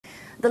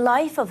The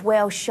life of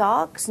whale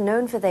sharks,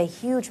 known for their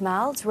huge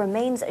mouths,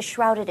 remains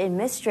shrouded in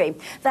mystery.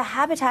 The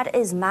habitat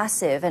is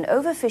massive and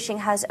overfishing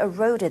has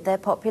eroded their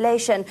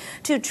population.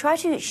 To try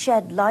to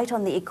shed light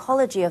on the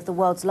ecology of the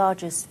world's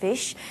largest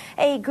fish,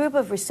 a group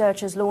of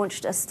researchers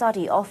launched a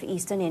study off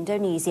eastern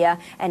Indonesia.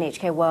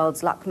 NHK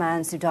World's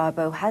Lakman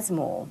Sudarbo has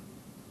more.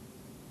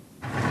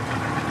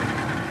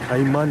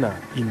 Kaimana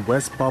in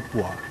West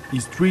Papua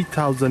is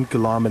 3,000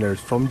 kilometers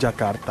from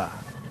Jakarta.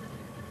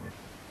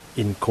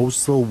 In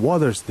coastal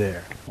waters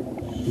there,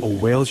 a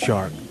whale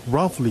shark,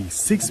 roughly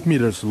 6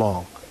 meters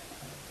long.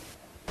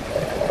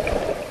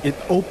 It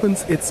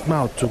opens its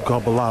mouth to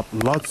gobble up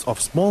lots of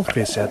small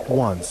fish at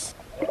once.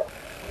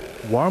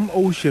 Warm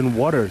ocean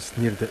waters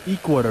near the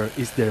equator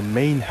is their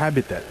main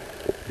habitat.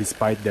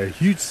 Despite their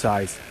huge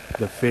size,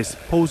 the fish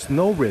pose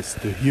no risk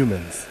to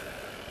humans.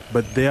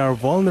 But they are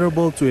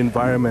vulnerable to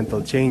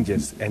environmental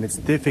changes and it's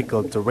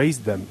difficult to raise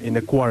them in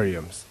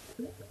aquariums.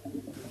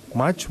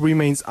 Much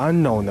remains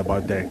unknown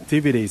about their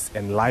activities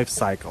and life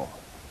cycle.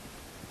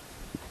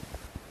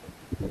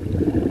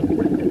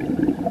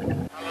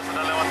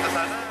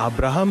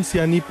 Abraham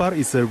Sianipar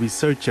is a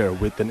researcher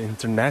with an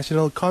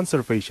international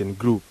conservation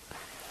group.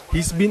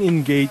 He's been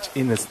engaged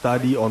in a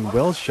study on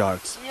whale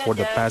sharks for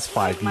the past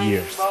 5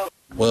 years.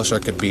 Whale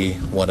shark could be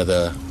one of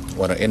the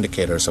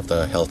indicators of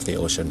the healthy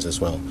oceans as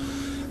well.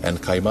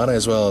 And Kaimana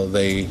as well,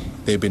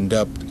 they've been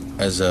dubbed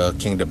as a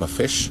kingdom of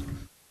fish.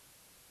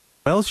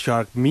 Whale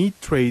shark meat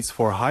trades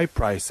for high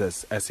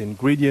prices as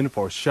ingredient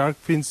for shark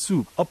fin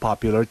soup, a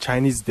popular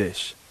Chinese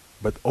dish.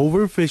 But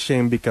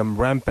overfishing became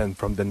rampant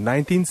from the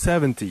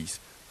 1970s,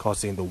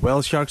 causing the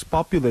whale shark's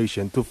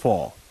population to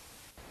fall.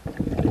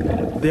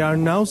 They are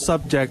now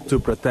subject to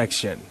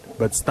protection,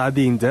 but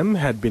studying them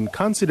had been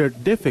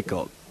considered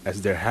difficult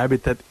as their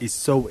habitat is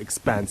so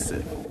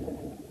expansive.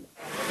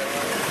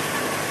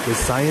 The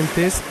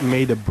scientists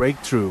made a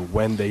breakthrough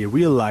when they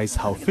realized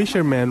how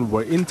fishermen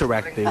were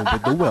interacting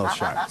with the whale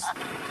sharks.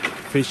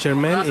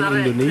 Fishermen in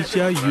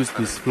Indonesia use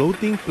this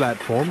floating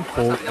platform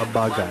called a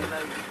bagan.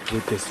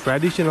 With this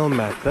traditional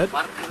method,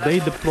 they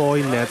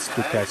deploy nets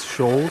to catch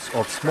shoals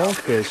of small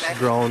fish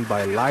drawn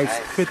by lights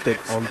fitted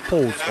on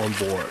poles on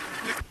board.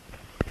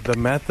 The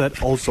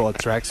method also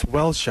attracts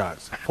whale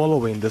sharks,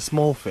 following the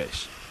small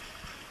fish.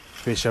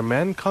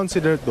 Fishermen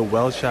consider the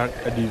whale shark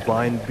a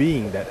divine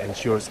being that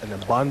ensures an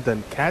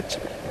abundant catch,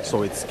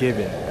 so it's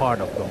given part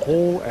of the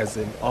whole as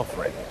an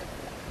offering.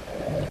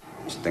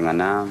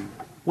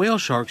 Whale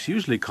sharks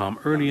usually come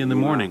early in the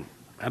morning,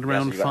 at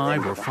around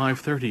 5 or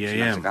 5:30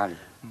 a.m.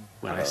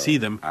 When I see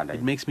them,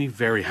 it makes me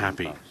very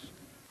happy.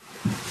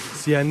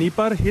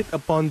 Sianipar hit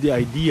upon the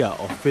idea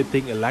of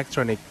fitting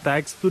electronic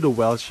tags to the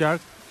whale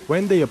shark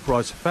when they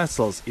approach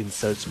vessels in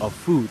search of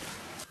food.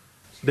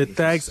 The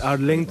tags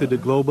are linked to the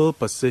global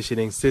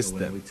positioning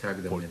system.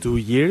 For 2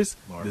 years,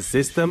 the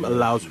system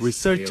allows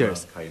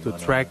researchers to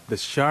track the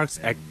sharks'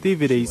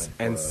 activities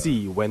and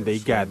see when they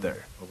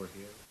gather.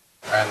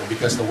 And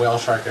because the whale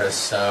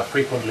sharkers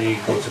frequently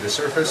go to the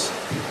surface,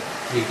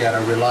 we get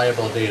a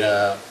reliable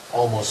data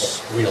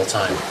almost real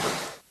time.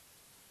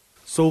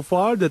 So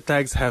far, the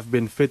tags have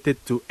been fitted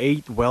to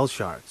 8 whale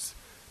sharks.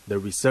 The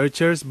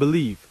researchers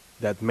believe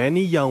that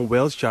many young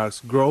whale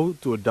sharks grow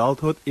to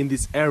adulthood in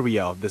this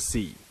area of the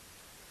sea.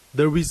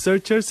 The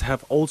researchers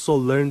have also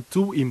learned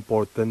 2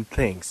 important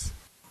things.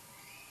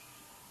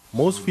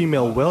 Most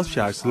female whale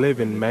sharks live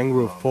in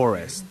mangrove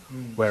forests,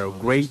 where a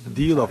great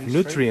deal of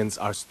nutrients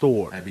are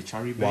stored,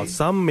 while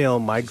some male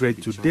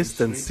migrate to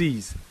distant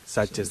seas,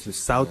 such as the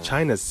South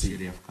China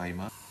Sea.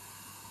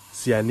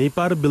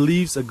 Sianipar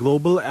believes a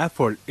global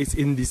effort is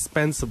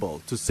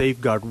indispensable to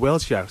safeguard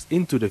whale sharks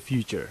into the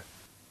future.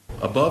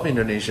 Above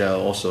Indonesia,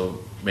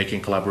 also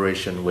making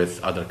collaboration with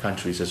other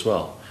countries as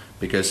well,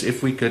 because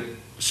if we could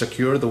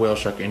secure the whale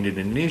shark in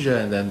Indonesia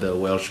and then the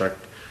whale shark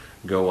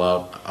go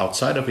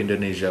outside of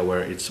Indonesia where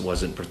it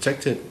wasn't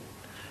protected,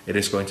 it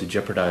is going to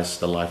jeopardize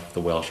the life of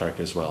the whale shark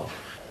as well.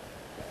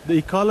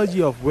 The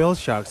ecology of whale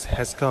sharks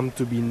has come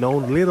to be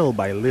known little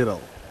by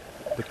little.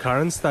 The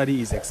current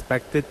study is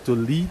expected to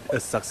lead a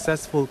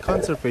successful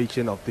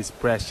conservation of this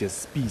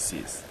precious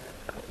species.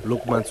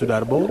 Lukman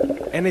Sudarbo,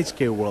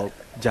 NHK World,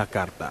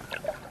 Jakarta.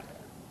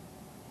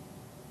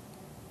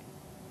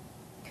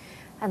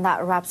 And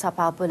that wraps up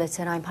our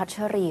bulletin. I'm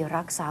Pachari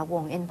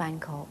Raksawong in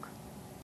Bangkok.